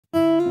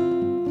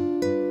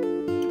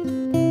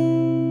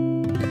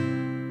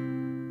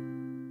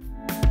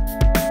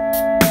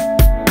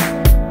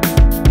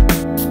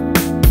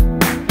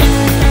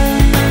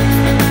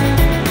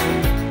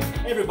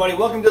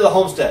everybody, welcome to the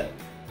Homestead.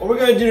 What we're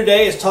going to do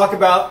today is talk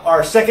about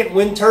our second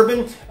wind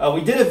turbine.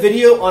 We did a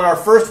video on our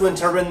first wind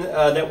turbine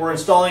that we're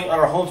installing on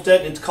our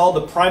Homestead. It's called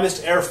the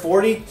Primus Air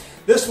 40.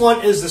 This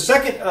one is the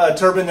second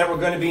turbine that we're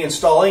going to be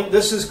installing.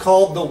 This is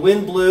called the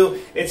Wind Blue.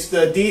 It's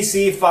the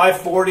DC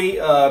 540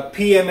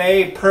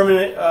 PMA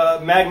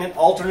permanent magnet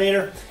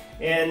alternator,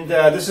 and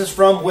this is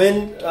from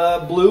Wind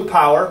Blue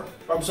Power.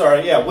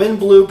 Wind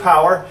Blue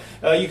Power.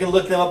 You can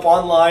look them up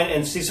online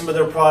and see some of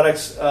their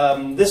products.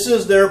 This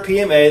is their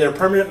PMA, their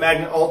permanent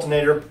magnet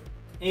alternator,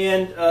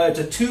 and it's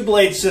a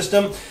two-blade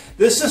system.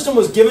 This system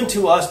was given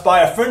to us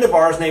by a friend of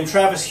ours named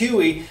Travis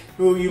Huey,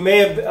 who you may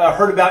have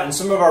heard about in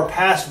some of our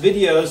past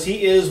videos.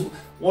 He is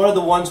one of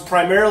the ones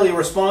primarily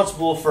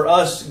responsible for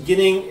us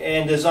getting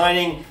and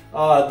designing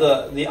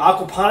the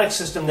aquaponics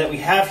system that we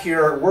have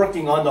here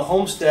working on the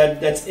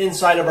Homestead that's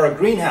inside of our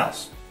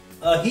greenhouse.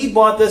 He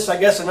bought this, I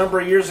guess, a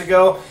number of years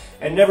ago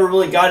and never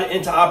really got it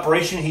into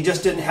operation. He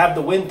just didn't have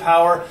the wind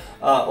power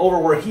over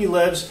where he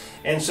lives,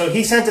 and so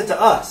he sent it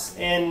to us.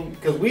 And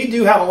because we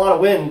do have a lot of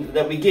wind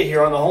that we get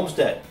here on the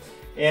Homestead,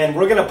 and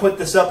we're going to put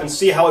this up and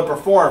see how it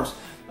performs.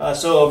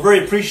 So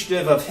very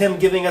appreciative of him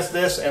giving us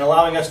this and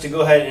allowing us to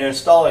go ahead and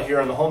install it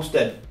here on the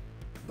Homestead.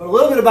 But a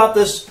little bit about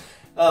this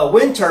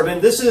wind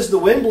turbine. This is the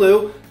Wind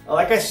Blue.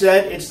 Like I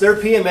said, it's their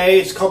PMA.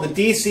 It's called the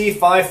DC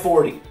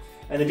 540.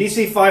 And the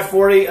DC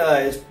 540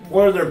 is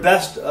one of their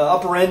best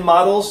upper end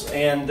models,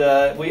 and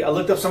I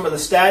looked up some of the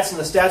stats, and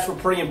the stats were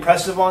pretty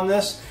impressive on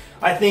this.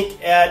 I think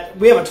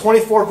we have a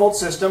 24 volt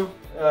system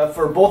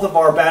for both of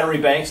our battery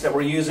banks that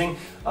we're using.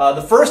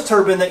 The first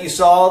turbine that you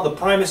saw, the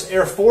Primus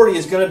Air 40,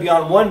 is going to be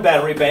on one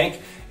battery bank,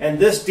 and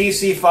this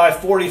DC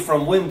 540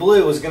 from Wind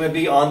Blue is going to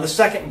be on the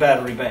second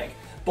battery bank.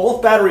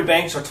 Both battery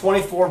banks are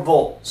 24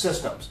 volt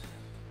systems.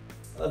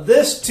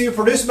 To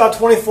produce about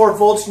 24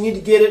 volts, you need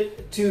to get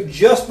it to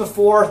just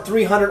before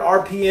 300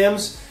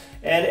 RPMs.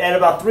 And at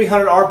about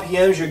 300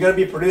 RPMs, you're going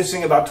to be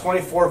producing about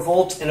 24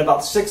 volts and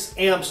about 6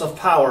 amps of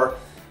power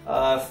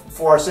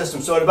for our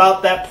system. So at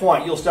about that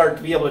point, you'll start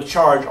to be able to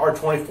charge our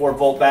 24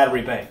 volt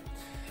battery bank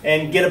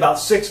and get about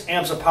 6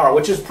 amps of power,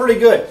 which is pretty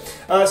good.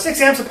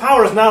 6 amps of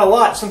power is not a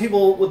lot. Some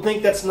people would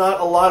think that's not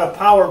a lot of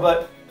power,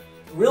 but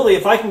really,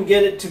 if I can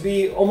get it to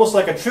be almost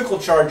like a trickle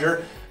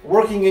charger,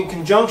 working in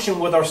conjunction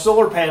with our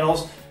solar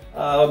panels,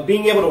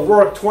 being able to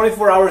work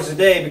 24 hours a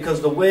day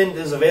because the wind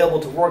is available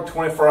to work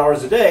 24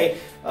 hours a day,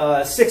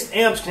 6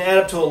 amps can add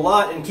up to a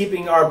lot in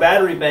keeping our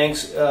battery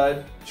banks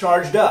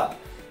charged up.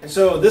 And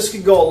so this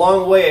could go a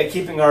long way at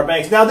keeping our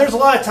banks. Now there's a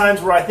lot of times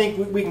where I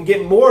think we can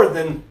get more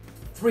than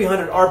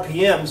 300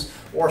 RPMs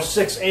or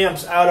 6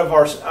 amps out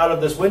of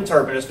this wind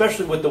turbine,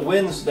 especially with the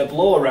winds that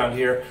blow around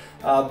here.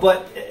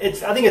 But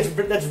I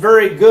think that's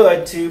very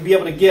good to be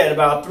able to get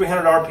about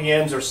 300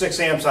 RPMs or 6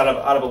 amps out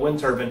of a wind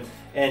turbine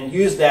and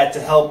use that to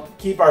help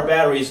keep our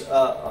batteries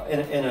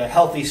in a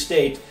healthy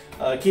state,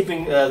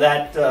 keeping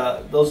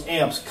those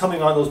amps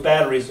coming on those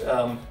batteries,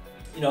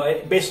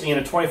 basically in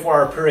a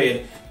 24-hour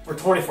period for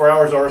 24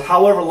 hours or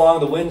however long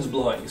the wind's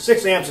blowing.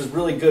 6 amps is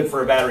really good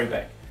for a battery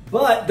bank.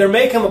 But there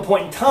may come a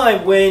point in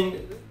time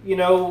when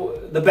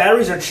the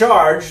batteries are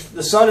charged,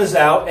 the sun is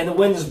out, and the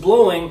wind is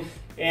blowing,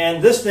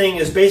 and this thing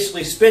is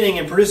basically spinning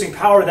and producing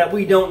power that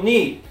we don't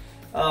need.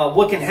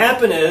 What can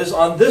happen is,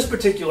 on this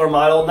particular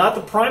model, not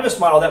the Primus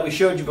model that we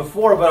showed you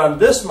before, but on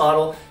this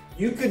model,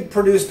 you could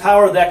produce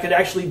power that could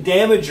actually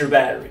damage your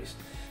batteries.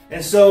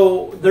 And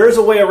so there's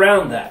a way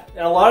around that.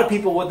 And a lot of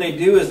people, what they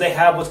do is they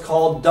have what's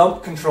called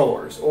dump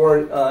controllers,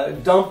 or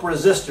dump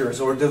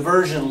resistors, or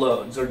diversion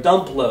loads, or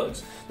dump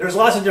loads. There's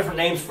lots of different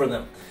names for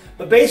them.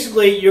 But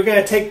basically, you're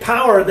going to take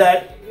power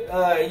that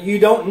you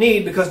don't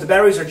need because the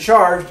batteries are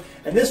charged,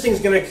 and this thing's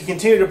going to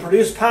continue to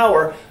produce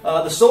power.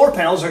 The solar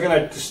panels are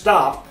going to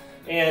stop,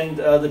 and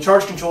the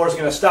charge controller is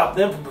going to stop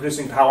them from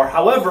producing power.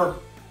 However,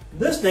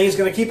 this thing is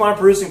going to keep on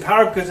producing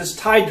power because it's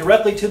tied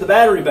directly to the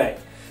battery bank.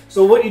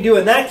 So what you do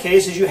in that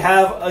case is you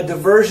have a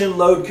diversion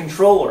load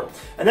controller.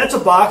 And that's a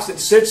box that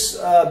sits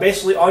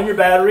basically on your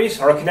batteries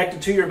or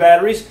connected to your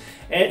batteries,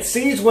 and it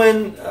sees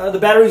when the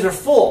batteries are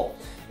full.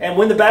 And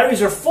when the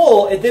batteries are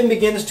full, it then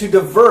begins to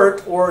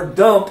divert or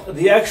dump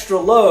the extra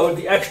load,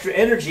 the extra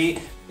energy,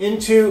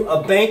 into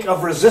a bank of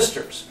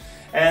resistors.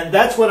 And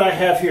that's what I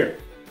have here.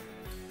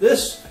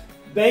 This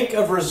bank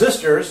of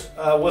resistors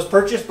was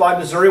purchased by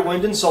Missouri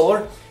Wind and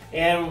Solar.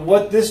 And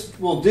what this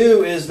will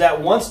do is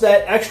that once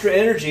that extra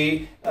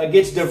energy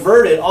gets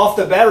diverted off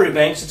the battery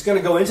banks, it's going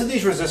to go into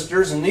these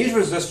resistors, and these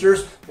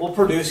resistors will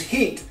produce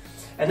heat.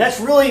 And that's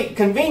really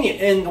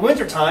convenient in the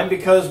wintertime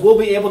because we'll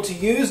be able to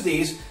use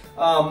these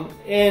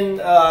in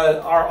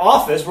our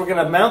office. We're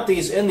going to mount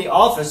these in the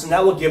office, and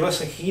that will give us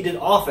a heated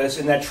office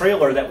in that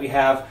trailer that we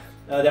have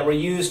that we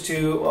use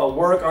to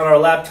work on our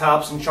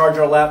laptops and charge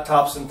our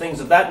laptops and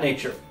things of that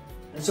nature.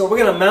 And so we're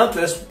going to mount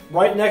this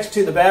right next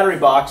to the battery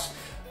box,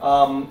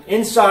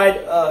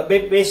 inside,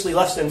 basically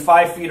less than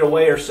 5 feet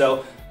away or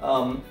so,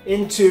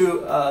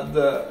 into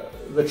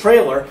the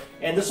trailer,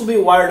 and this will be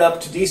wired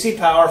up to DC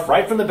power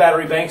right from the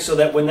battery bank, so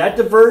that when that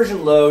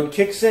diversion load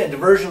kicks in,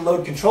 diversion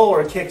load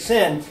controller kicks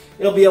in,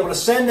 it'll be able to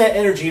send that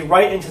energy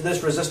right into this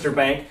resistor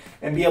bank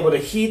and be able to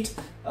heat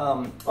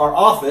our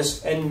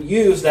office and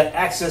use that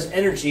excess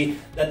energy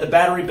that the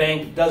battery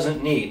bank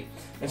doesn't need.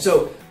 And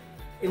so,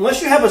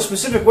 unless you have a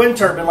specific wind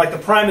turbine like the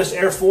Primus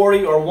Air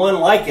 40 or one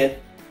like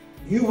it,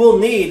 you will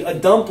need a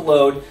dump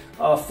load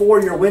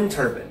for your wind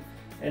turbine.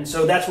 And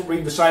so that's what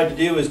we've decided to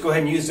do, is go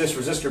ahead and use this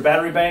resistor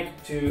battery bank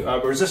to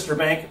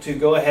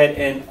go ahead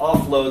and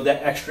offload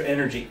that extra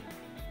energy.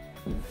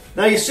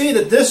 Now you see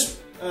that this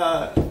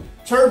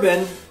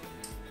turbine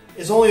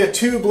is only a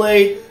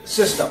 2-blade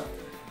system.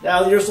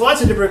 Now there's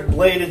lots of different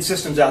bladed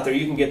systems out there.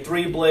 You can get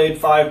 3-blade,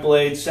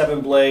 5-blade,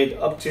 7-blade,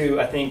 up to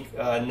I think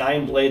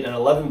 9-blade and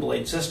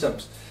 11-blade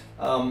systems.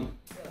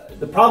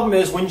 The problem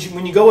is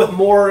when you go with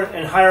more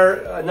and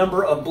higher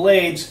number of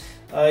blades,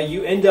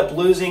 you end up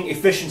losing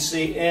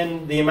efficiency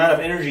in the amount of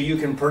energy you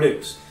can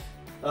produce.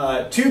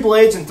 2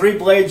 blades and 3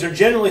 blades are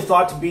generally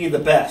thought to be the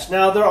best.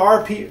 Now there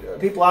are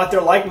people out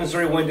there like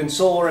Missouri Wind and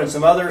Solar and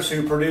some others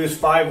who produce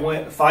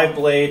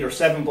 5-blade or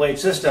 7-blade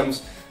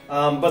systems.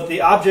 But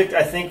the object,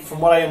 I think, from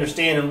what I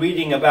understand and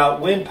reading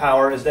about wind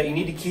power, is that you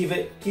need to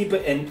keep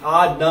it an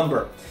odd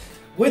number,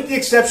 with the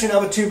exception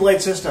of a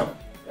 2-blade system.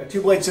 A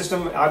 2-blade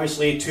system,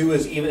 obviously 2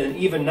 is an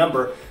even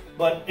number,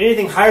 but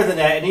anything higher than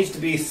that, it needs to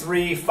be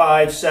 3,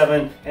 5,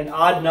 7, an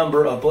odd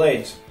number of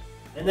blades.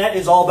 And that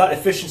is all about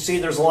efficiency.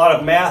 There's a lot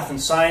of math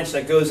and science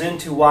that goes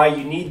into why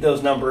you need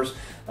those numbers,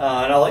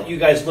 and I'll let you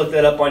guys look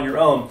that up on your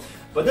own.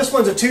 But this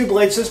one's a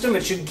 2-blade system.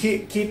 It should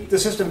keep the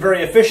system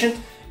very efficient,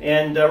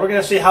 and we're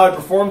going to see how it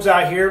performs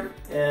out here.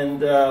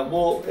 And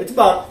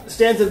it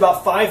stands at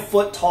about 5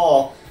 foot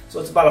tall, so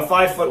it's about a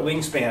 5-foot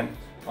wingspan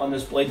on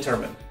this blade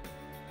turbine.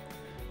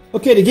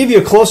 Okay, to give you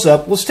a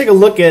close-up, let's take a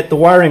look at the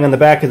wiring on the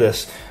back of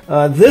this.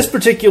 This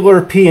particular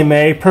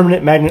PMA,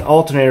 permanent magnet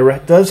alternator,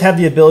 does have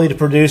the ability to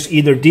produce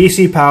either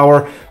DC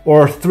power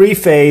or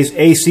 3-phase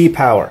AC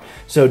power.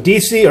 So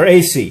DC or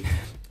AC.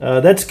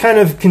 That's kind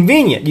of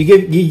convenient. You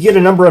get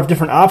a number of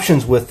different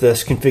options with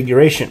this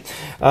configuration.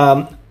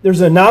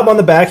 There's a knob on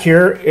the back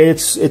here.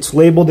 It's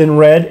labeled in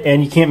red,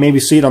 and you can't maybe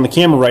see it on the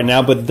camera right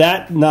now, but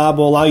that knob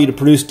will allow you to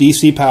produce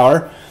DC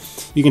power.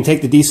 You can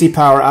take the DC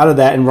power out of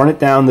that and run it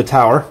down the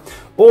tower.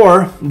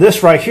 Or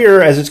this right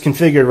here, as it's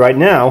configured right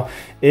now,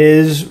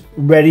 is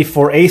ready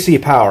for AC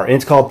power, and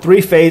it's called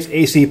 3-phase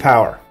AC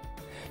power.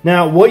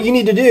 Now, what you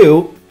need to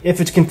do, if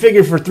it's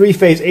configured for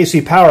 3-phase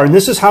AC power, and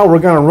this is how we're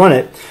going to run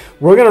it,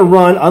 we're going to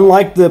run,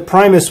 unlike the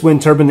Primus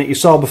wind turbine that you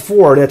saw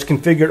before, that's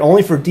configured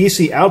only for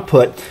DC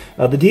output.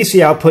 The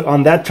DC output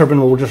on that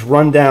turbine will just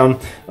run down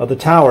the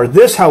tower.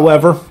 This,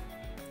 however,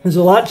 is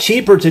a lot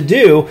cheaper to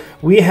do.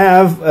 We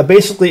have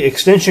basically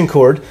extension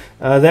cord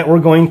that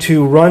we're going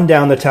to run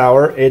down the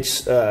tower.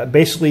 It's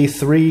basically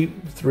three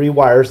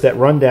wires that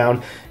run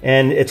down,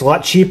 and it's a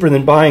lot cheaper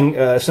than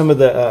buying some of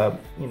the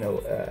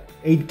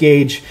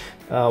 8-gauge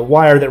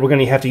wire that we're going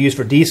to have to use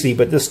for DC.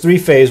 But this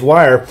 3-phase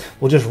wire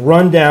will just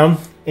run down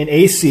in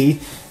AC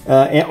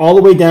and all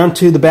the way down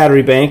to the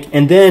battery bank,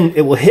 and then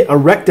it will hit a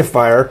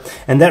rectifier,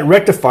 and that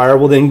rectifier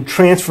will then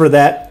transfer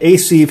that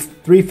AC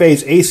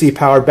 3-phase AC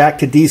power back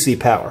to DC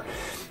power,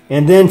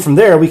 and then from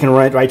there we can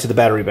run it right to the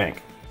battery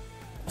bank.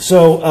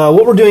 So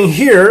what we're doing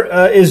here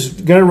is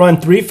going to run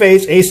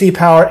 3-phase AC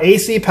power.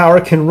 AC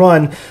power can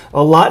run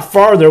a lot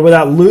farther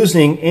without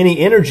losing any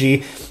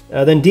energy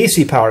than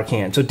DC power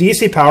can. So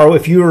DC power,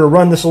 if you were to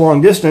run this a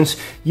long distance,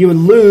 you would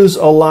lose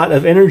a lot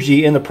of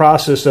energy in the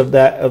process of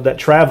that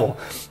travel.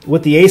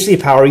 With the AC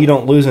power, you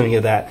don't lose any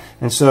of that.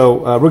 And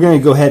so we're going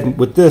to go ahead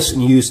with this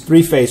and use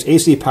 3-phase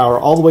AC power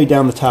all the way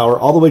down the tower,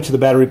 all the way to the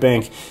battery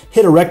bank,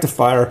 hit a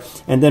rectifier,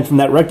 and then from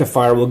that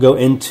rectifier we'll go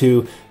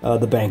into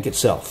the bank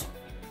itself.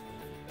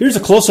 Here's a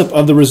close-up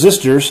of the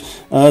resistors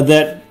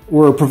that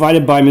were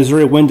provided by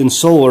Missouri Wind and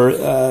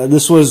Solar.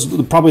 This was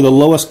probably the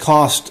lowest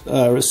cost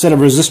set of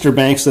resistor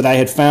banks that I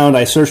had found.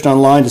 I searched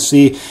online to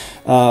see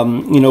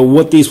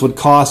what these would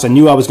cost. I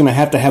knew I was going to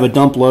have a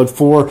dump load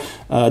for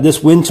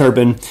this wind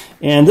turbine,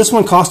 and this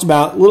one cost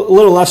about a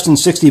little less than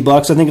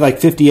 $60. I think like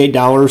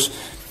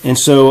 $58. And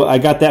so I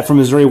got that from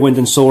Missouri Wind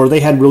and Solar.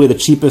 They had really the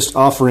cheapest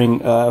offering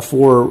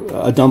for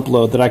a dump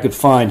load that I could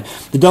find.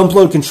 The dump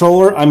load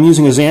controller, I'm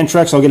using a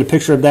Xantrex. I'll get a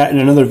picture of that in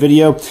another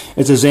video.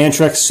 It's a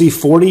Xantrex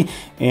C40,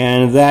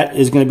 and that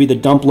is going to be the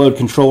dump load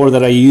controller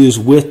that I use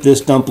with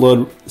this dump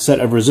load set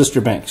of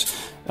resistor banks.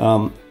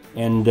 And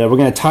we're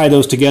going to tie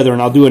those together,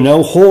 and I'll do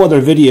a whole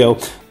other video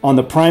on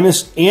the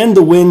Primus and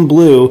the Wind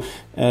Blue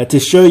to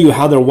show you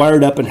how they're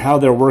wired up and how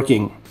they're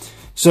working.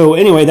 So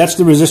anyway, that's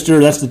the resistor,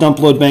 that's the dump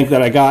load bank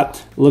that I got.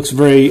 It looks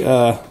very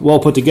well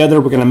put together.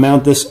 We're going to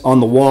mount this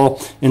on the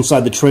wall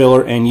inside the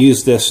trailer and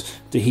use this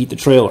to heat the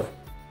trailer.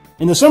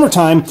 In the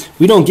summertime,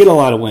 we don't get a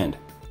lot of wind,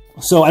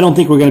 so I don't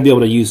think we're going to be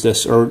able to use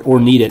this or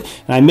need it.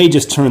 And I may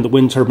just turn the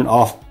wind turbine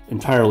off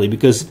entirely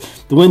because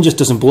the wind just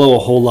doesn't blow a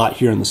whole lot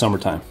here in the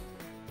summertime.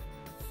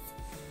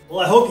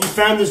 Well, I hope you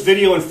found this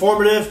video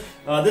informative.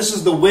 This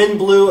is the Wind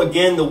Blue,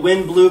 again, the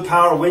Wind Blue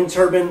Power wind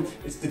turbine.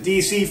 It's the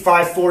DC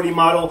 540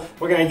 model.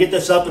 We're going to get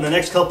this up in the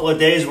next couple of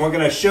days, and we're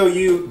going to show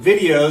you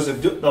videos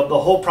of the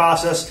whole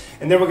process,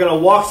 and then we're going to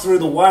walk through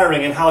the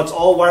wiring and how it's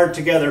all wired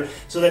together,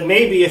 so that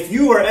maybe if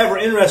you are ever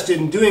interested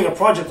in doing a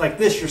project like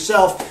this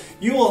yourself,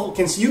 you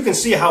can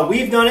see how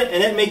we've done it,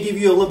 and that may give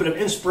you a little bit of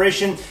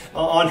inspiration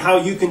on how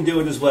you can do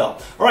it as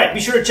well. All right, be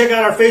sure to check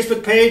out our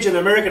Facebook page and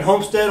American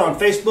Homestead on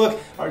Facebook.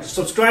 Or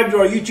subscribe to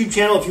our YouTube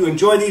channel if you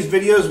enjoy these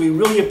videos. We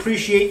really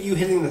appreciate you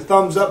hitting the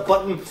thumbs up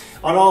button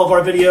on all of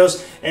our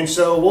videos. And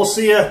so we'll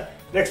see you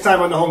next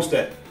time on the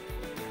Homestead.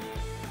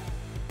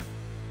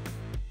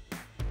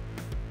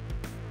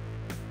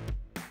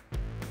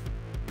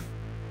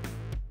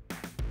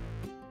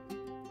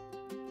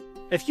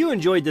 If you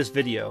enjoyed this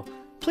video,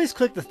 please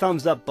click the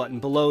thumbs up button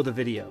below the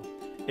video.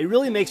 It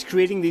really makes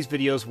creating these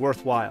videos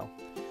worthwhile.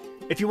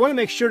 If you want to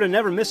make sure to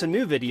never miss a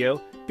new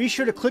video, be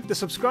sure to click the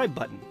subscribe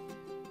button.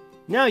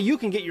 Now you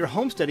can get your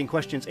homesteading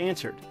questions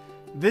answered.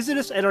 Visit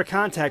us at our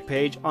contact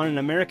page on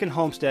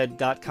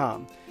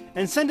AmericanHomestead.com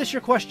and send us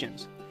your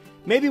questions.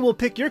 Maybe we'll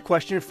pick your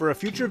question for a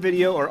future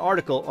video or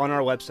article on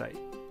our website.